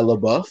 Shia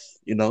LaBeouf,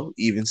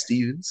 even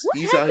Stevens, What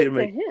he's out here happened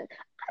to making. him?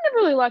 I never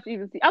really watched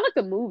Even Stevens. I like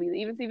the movie, the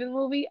Even Stevens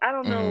movie. I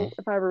don't know Mm.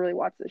 if I ever really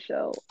watched the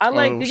show. I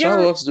like. Shia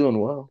LaBeouf's doing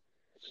well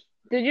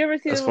Did you ever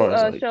see as the far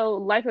as like show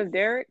Life of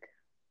Derek?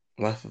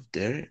 Life of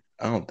Derek.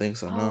 I don't think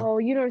so. No. Oh,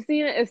 you never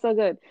seen it? It's so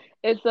good.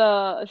 It's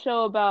a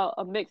show about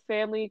a mixed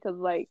family because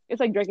like it's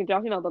like Drake and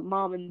Josh. You know, the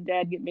mom and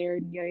dad get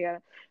married and yada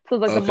yada. So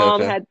like the Okay.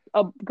 mom Okay. had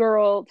a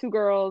girl, two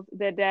girls.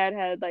 Their dad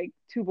had like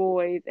two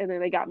boys, and then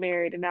they got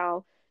married. And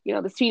now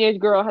this teenage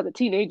girl has a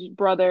teenage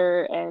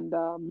brother and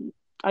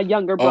a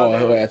younger Oh,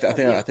 brother, wait, like I think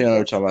I know what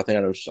you're sister. talking about. I think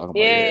I know what you're talking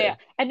Yeah, about. yeah, Yeah. yeah.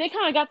 And they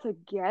kind of got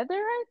together,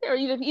 I think, or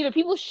either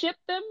people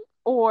shipped them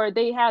or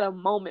they had a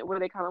moment where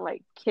they kind of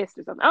like kissed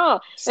or something. Oh,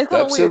 it's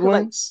kind of Step weird because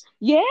like, siblings.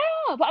 yeah,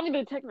 but I mean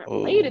they're technically not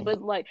related, Oh,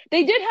 but like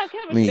they did have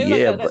I chemistry. mean, They were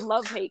like yeah, that but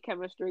love hate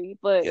chemistry,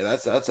 but yeah,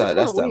 it's kind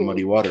that's of that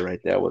muddy weird. water right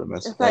there. I wouldn't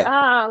mess with It's like that.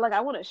 like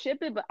I want to ship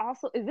it, but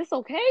also is this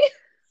okay?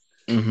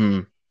 Mm-hmm.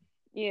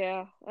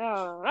 Yeah,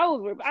 that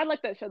was weird. But I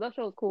like that show. That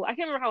show was cool. I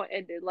can't remember how it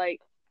ended.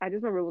 Like I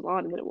just remember it was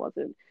on and then it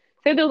wasn't.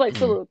 Same thing with like Mm-hmm.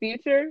 Still in the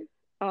Future.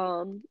 I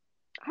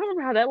don't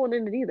remember how that one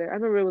ended either. I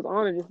remember it was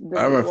on and just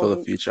I then it remember for the wasn't.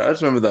 future. I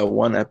just remember that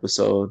one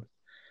episode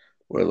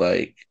where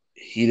like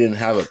he didn't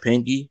have a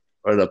pinky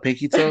or the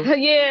pinky toe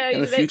Yeah,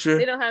 in the they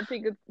future. don't have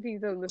pink toes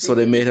in the So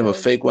they future for made him a sure.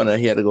 fake one and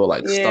he had to go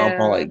like stomp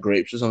on Yeah, like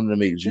grapes or something to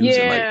make juice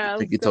and like the yeah, it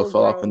was pinky toe so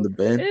fell off in gross. the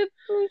bin. It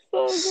was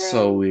so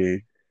So gross.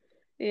 weird.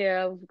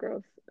 Yeah, it was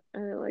gross. I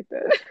didn't like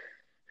that.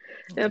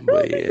 Yeah,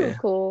 Phil But Fish was yeah.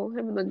 cool.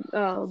 Him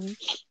and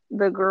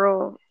the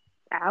girl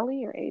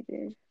Allie or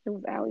AJ. It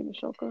was Allie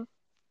Mishoka.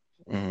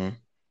 Hmm.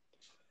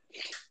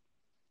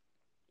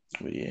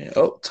 But yeah.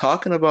 Oh,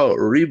 talking about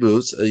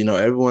reboots,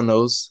 everyone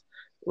knows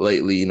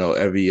lately,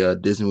 every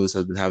Disney movies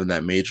have been having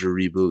that major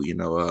reboot,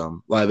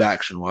 live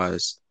action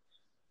wise.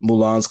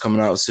 Mulan's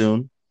coming out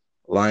soon.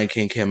 Lion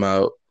King came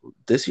out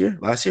this year,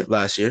 last year,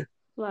 last year.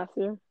 Last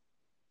year.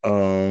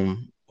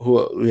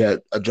 Who we had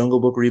a Jungle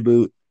Book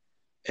reboot,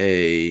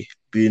 a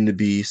Beauty and the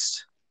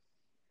Beast.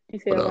 You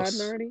say What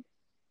Aladdin else? already?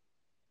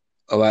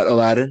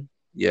 Aladdin.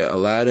 Yeah,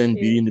 Aladdin, Yeah.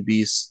 Beauty and the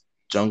Beast,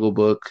 Jungle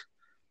Book.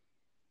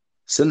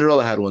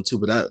 Cinderella had one too,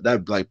 but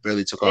that like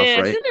barely took off, Yeah,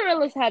 right?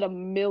 Cinderella's had a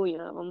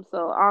million of them,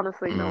 so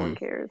honestly, no one Mm.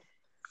 cares.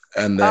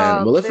 And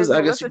then There's Maleficent,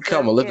 I guess you could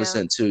count Maleficent. Yeah,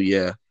 Maleficent too,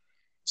 yeah.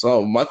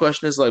 So my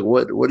question is like,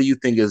 what do you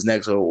think is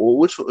next, or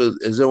which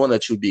is there one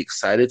that you'd be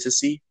excited to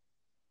see?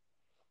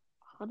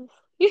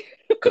 honestly,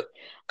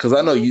 Because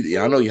I know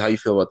honestly, how you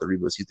feel about the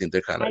reboots. You think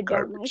they're kind I of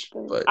don't like garbage,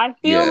 them. but I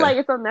feel yeah, like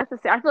it's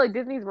unnecessary. I feel like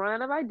Disney's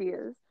running out of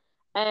ideas,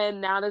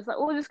 and now there's like,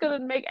 we're just gonna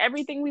make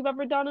everything we've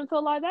ever done into a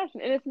live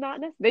action, and it's not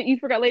necessary. You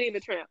forgot Lady and the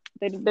Tramp.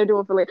 They're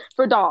doing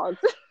for dogs.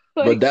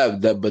 but Like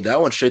that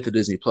went straight to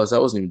Disney Plus. That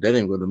didn't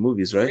even go to the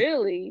movies, right?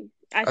 really,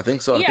 I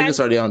think so. I think yeah, it's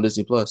already on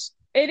Disney Plus.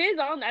 it is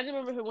on. I didn't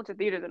remember if it went to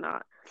theaters or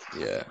not.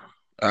 Yeah,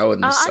 I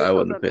I just feel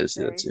wouldn't it's have paid to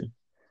see that unnecessary. too.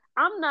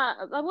 I'm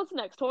not like, what's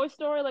next? Toy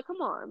Story? Like,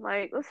 come on,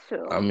 like let's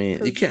I chill.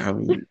 mean, you Cause can't. I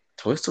mean,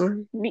 Toy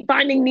Story.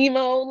 Finding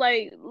Nemo,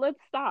 like let's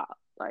stop.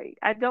 Like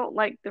I don't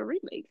like the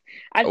remakes.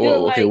 I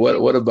feel Well, okay. like it What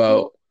was about?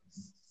 cool.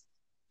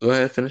 Go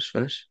ahead. Finish.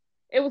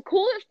 It was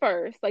cool at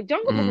first. Like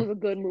Jungle Book Mm-hmm. was a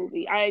good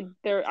movie. I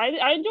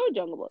enjoyed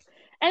Jungle Book.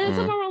 And then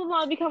Mm-hmm. somewhere along the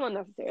line it become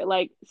unnecessary.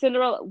 Like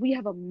Cinderella, we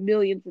have a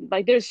million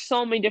like there's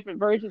so many different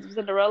versions of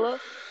Cinderella.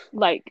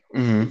 Like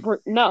Mm-hmm.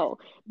 no.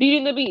 Beauty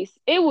and the Beast.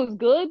 It was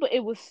good, but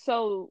it was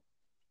so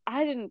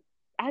I didn't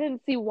I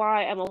didn't see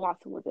why Emma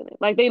Watson was in it.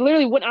 Like they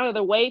literally went out of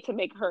their way to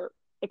make her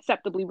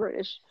acceptably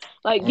British.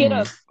 Like get Mm-hmm.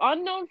 a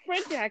unknown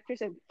French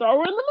actress and throw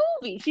her in the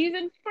movie. She's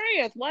in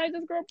France. Why is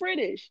this girl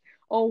British?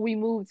 Oh, we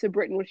moved to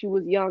Britain when she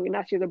was young and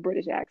now she has a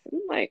British accent.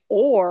 I'm like,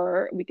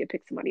 or we could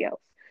pick somebody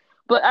else.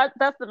 But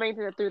that's the main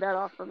thing that threw that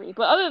off for me.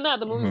 But other than that,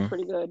 the movie was Mm-hmm.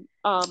 pretty good.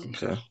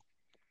 Okay.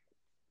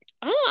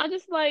 I don't know. I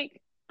just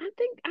like I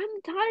think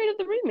I'm tired of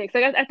the remakes.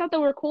 Like I thought they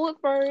were cool at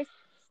first,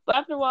 but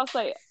after a while,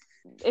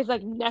 it's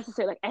like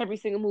necessary. Like every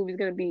single movie is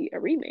gonna be a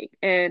remake,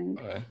 and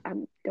Okay. I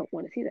don't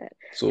want to see that.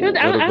 So what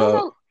I don't about?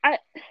 know. I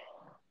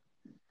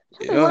trying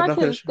to think what Yeah, I no,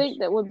 can finish. think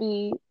that would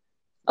be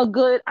a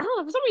good. I don't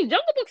know. For some reason,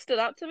 Jungle Book stood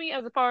out to me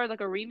as far as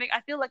like a remake.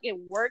 I feel like it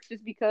works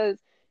just because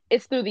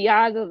it's through the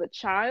eyes of a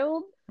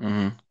child.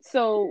 Mm-hmm.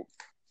 So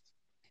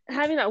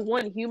having that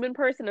one human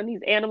person and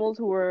these animals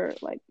who are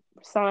like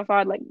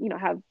personified, like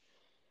have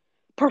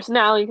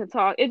personality, can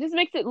talk, it just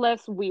makes it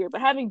less weird.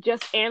 But having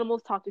just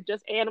animals talk to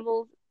just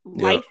animals,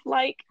 Yep.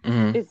 lifelike,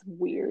 Mm-hmm. is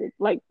weird.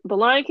 Like The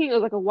Lion King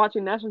is like a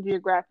watching National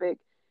Geographic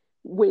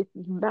with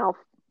mouth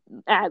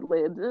ad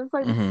libs. And it's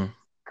like Mm-hmm.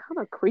 kind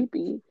of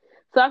creepy.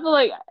 So I feel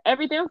like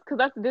everything else, because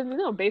that's Disney,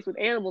 based with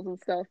animals and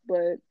stuff.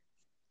 But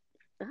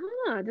I don't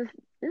know, I just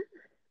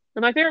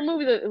and my favorite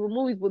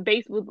movies were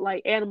based with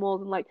like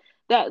animals and like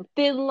that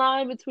thin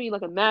line between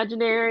like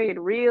imaginary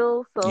and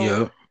real. So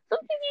Yep. some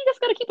things you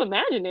just gotta keep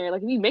imaginary.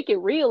 Like if you make it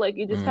real, like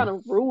it just kind Mm-hmm.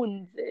 of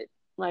ruins it.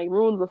 Like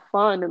ruins the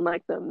fun and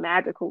like the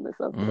magicalness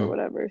of it or Mm-hmm.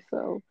 whatever.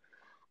 So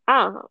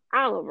I don't know.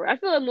 I don't know. I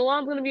feel like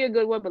Mulan's gonna be a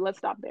good one, but let's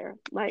stop there.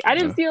 Like I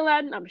didn't Yeah. see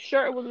Aladdin. I'm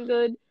sure it wasn't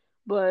good,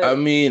 I but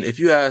mean, if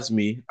you ask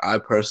me, I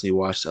personally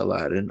watched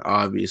Aladdin.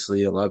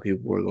 Obviously, a lot of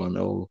people were going,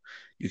 "Oh,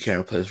 you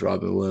can't replace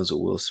Robin Williams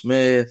with Will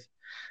Smith."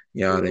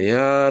 Yada true.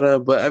 yada.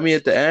 But I mean,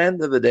 at the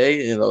end of the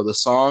day, the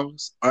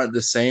songs aren't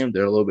the same.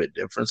 They're a little bit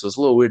different, so it's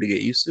a little weird to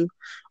get used to.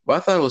 But I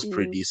thought it was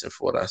pretty Mm. decent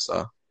for what I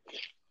saw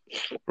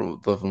from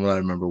what I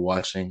remember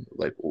watching.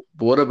 Like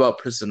But what about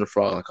Princess and the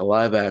Frog, like a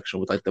live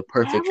action with like the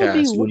That perfect would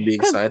be cast? You wouldn't be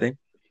because exciting?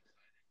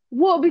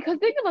 because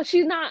think about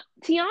she's not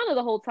Tiana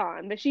the whole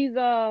time, but she's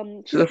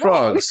She's a a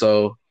frog. frog,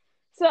 so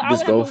So you I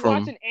just would have go to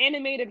watch from an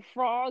animated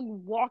frog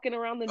walking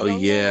around the oh jungle.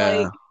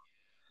 yeah, Like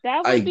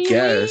that I would be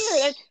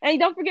weird. guess. And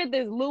don't forget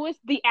there's Lewis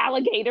the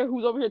alligator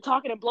who's over here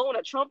talking and blowing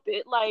a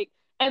trumpet. Like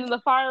and then the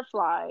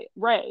firefly,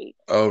 Ray.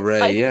 Oh Ray,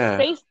 Like yeah.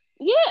 space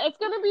yeah, it's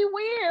gonna be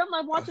weird. I'm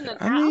like watching Okay. an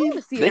I I don't mean, want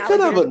to see an they could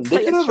have alligator a they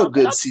play a could have a trumpet.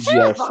 good That's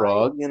CGI terrifying.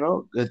 frog,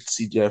 good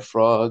CGI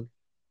frog.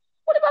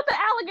 What about the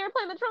alligator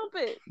playing the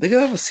trumpet? They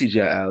could have a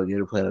CGI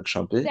alligator playing a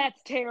trumpet.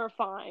 That's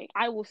terrifying.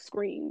 I will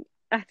scream.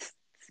 That's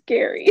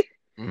scary.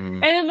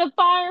 Mm, And then the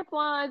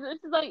fireflies,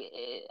 it's just like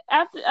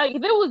after like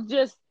if it was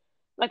just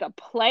like a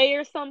play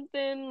or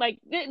something, like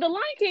the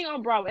Lion King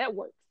on Broadway, that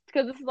works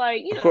because it's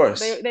like of course,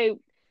 they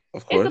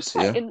of it's a course,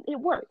 play yeah. and it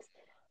works.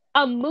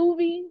 A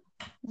movie,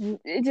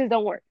 it just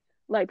don't work.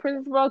 Like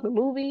Princess Frog, the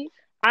movie,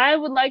 I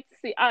would like to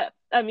see.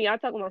 I mean, I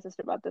talked with my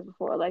sister about this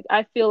before. Like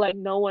I feel like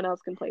no one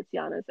else can play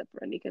Tiana except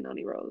for Anika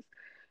Noni Rose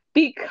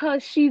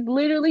because she's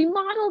literally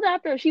modeled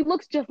after her. She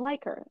looks just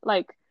like her.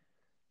 Like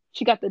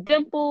she got the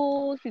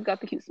dimples, she's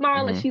got the cute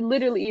smile, like Hmm. she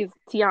literally is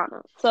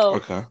Tiana. So,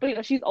 Okay.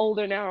 but she's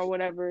older now or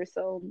whatever.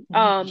 So,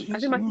 I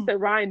She's, think my sister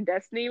Ryan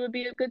Destiny would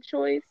be a good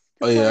choice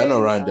to oh yeah, I know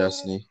play. Ryan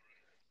Destiny.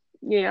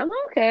 Yeah, I'm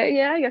okay.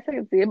 Yeah, I guess I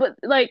can see it. But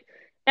like,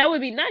 that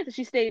would be nice if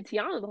she stayed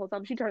Tiana the whole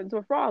time. She turned into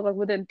a frog like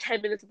within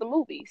 10 minutes of the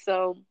movie.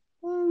 So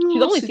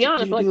she's only You Tiana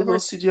can for like do a the little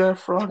first CGI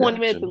frog 20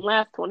 minutes and action.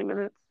 last 20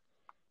 minutes.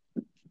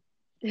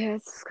 Yeah,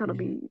 it's gonna Mhm.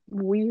 be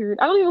weird.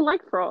 I don't even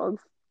like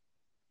frogs.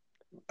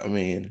 I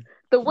mean,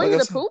 The like Winnie I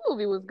the said. Pooh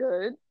movie was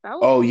good. That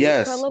was Oh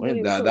cute. I yes, love wait,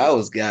 Winnie the that Pooh.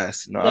 was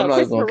gas. No, I'm The not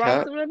even gonna Christopher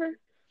cap. Robin, whatever.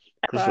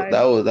 I Crystal, cried.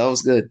 that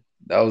was good.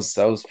 That was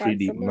pretty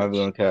Cried so deep. I'm not even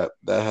much. gonna cap.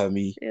 That had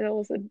me Yeah, that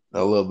was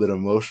a little bit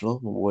emotional.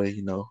 The way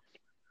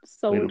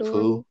so Winnie the Pooh.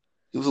 adorable.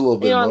 He was a little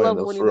You bit know, I annoying love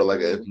though. Winnie For the like,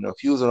 if, Pooh. if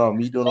he was around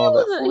me doing all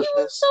that He was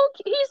foolishness, so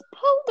he's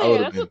Pooh I would Bear.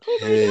 have That's been what Pooh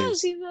Bear does.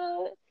 pissed. He's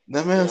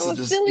That man's a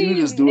just he was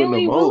silly, just doing the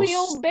nilly willy most.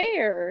 old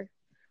bear.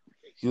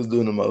 He was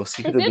doing the most.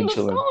 He could It's have in been the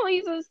chilling. song.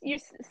 He's a you're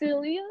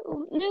silly,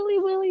 nilly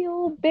willy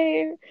old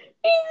bear.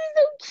 He's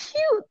so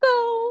cute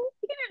though.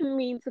 He didn't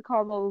mean to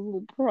cause those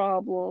little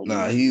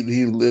Nah, problems.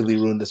 he literally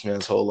ruined this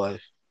man's whole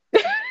life.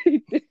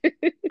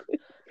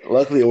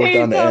 Luckily, it worked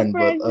out in He's the so end,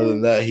 but other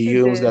than precious. that, he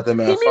It almost did. got that He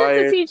man needed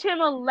to fired. teach him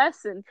a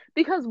lesson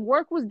because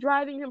work was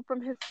driving him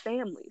from his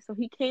family. So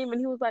he came and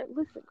he was like,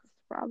 "Listen,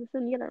 Christopher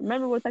Robinson, you gotta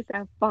remember what it's like to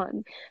have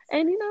fun."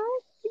 And he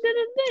did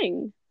his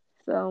thing.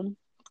 So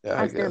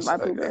Yeah, I I stand guess. by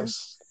I Pooh Bear.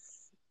 guess.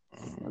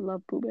 I Mhm.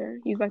 love Pooh Bear.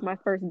 He's like my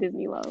first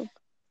Disney love.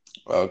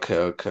 Okay,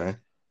 okay.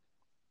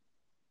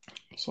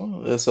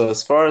 So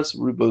as far as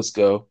reboots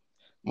go,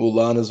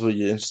 Mulan is what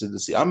you're interested to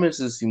see. I'm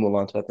interested to see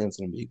Mulan too. I think it's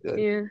gonna be good.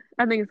 Yeah,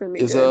 I think it's gonna be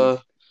Is good. uh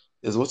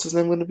is what's his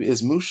name gonna be?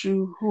 Is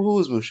Mushu? Who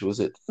is Mushu? Is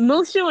it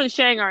Mushu and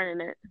Shang are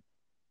in it.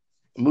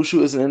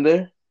 Mushu isn't in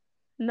there?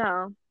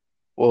 No,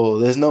 Well,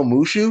 there's no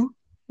Mushu?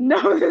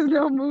 no, there's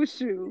no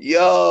Mushu.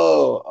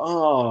 Yo,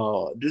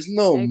 oh, there's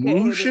no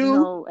AKA, there's Mushu?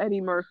 no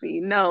Eddie Murphy.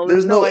 No,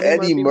 there's There's no no Eddie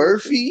Eddie Murphy Mushu.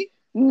 Murphy?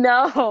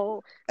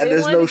 No, And they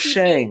there's wanted no to keep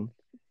it Shang.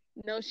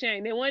 no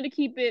shame. They wanted to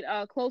keep it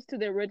close to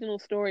the original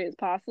story as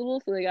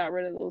possible, so they got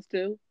rid of those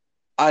two.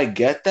 I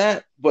get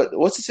that, but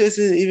what's it say?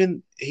 Isn't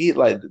even he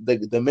like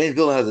the main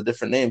villain has a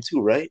different name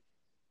too, right?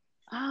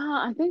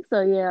 Ah, I think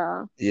so.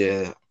 Yeah,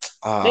 Yeah.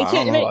 they I don't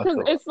changed know how I because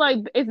feel it's like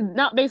it's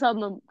not based on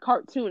the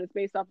cartoon. It's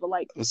based off of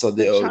like so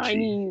the the OG.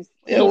 Chinese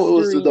Yeah, well,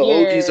 history. the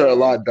OGs are a Yeah,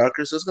 lot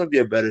darker, so it's gonna be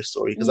a better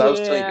story. Because I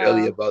was telling you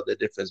earlier yeah. about the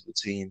difference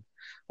between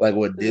like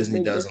what There's a Disney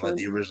big does and like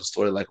difference. the original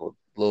story, like with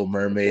Little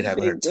It's a Mermaid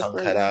having her big tongue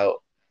cut difference. out,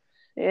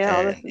 Yeah,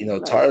 all this and is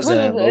nuts. What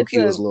is Tarzan it? It's Loki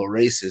was a a little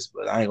racist,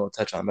 but I ain't gonna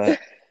touch on that.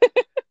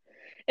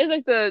 it's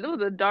like the it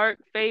was a dark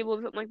fable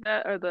or something like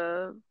that, or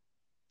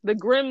the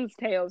Grimm's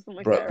tales, something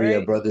like that, Yeah,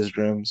 right? Brothers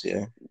Grimm's,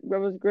 yeah,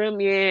 Brothers Grimm.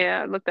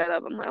 Yeah, I looked that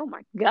up. I'm like, oh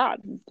my god,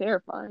 this is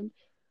terrifying.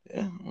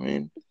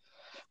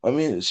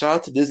 yeah. Shout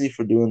out to Disney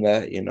for doing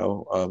that.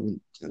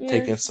 Yeah,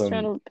 Taking trying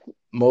some to.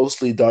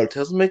 mostly dark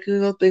tales, and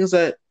making things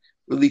that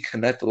really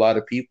connect a lot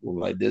of people.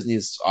 Like Disney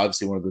is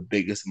obviously one of the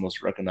biggest and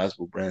most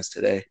recognizable brands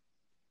today.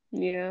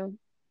 Yeah.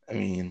 I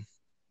mean,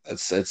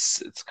 it's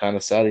kind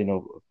of sad,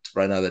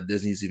 right now that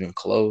Disney's even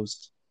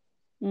closed.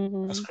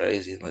 That's Mhm.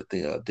 crazy. Like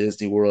the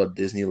Disney World,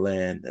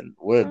 Disneyland, and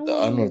where I I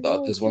don't know wanna if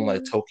go there's one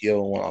like to.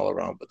 Tokyo and one all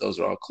around, but those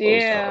are all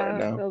closed down right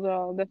Yeah, now. those are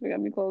all definitely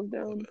gotta be closed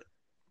down.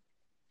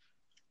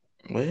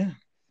 But yeah,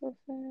 So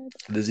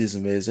sad. Disney's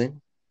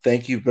amazing.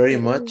 Thank you very It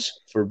is. much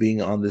for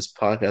being on this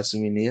podcast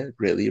with me, Nia.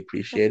 Greatly Of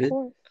appreciated.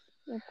 course.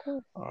 Of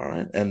course. All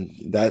right, and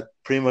that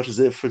pretty much is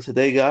it for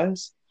today,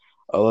 guys.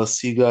 I'll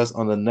see you guys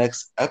on the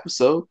next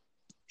episode.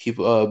 Keep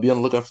be on the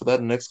lookout for that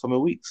in the next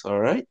coming weeks. All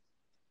right.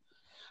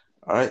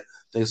 All right.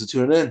 Thanks for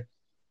tuning in.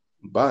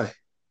 Bye.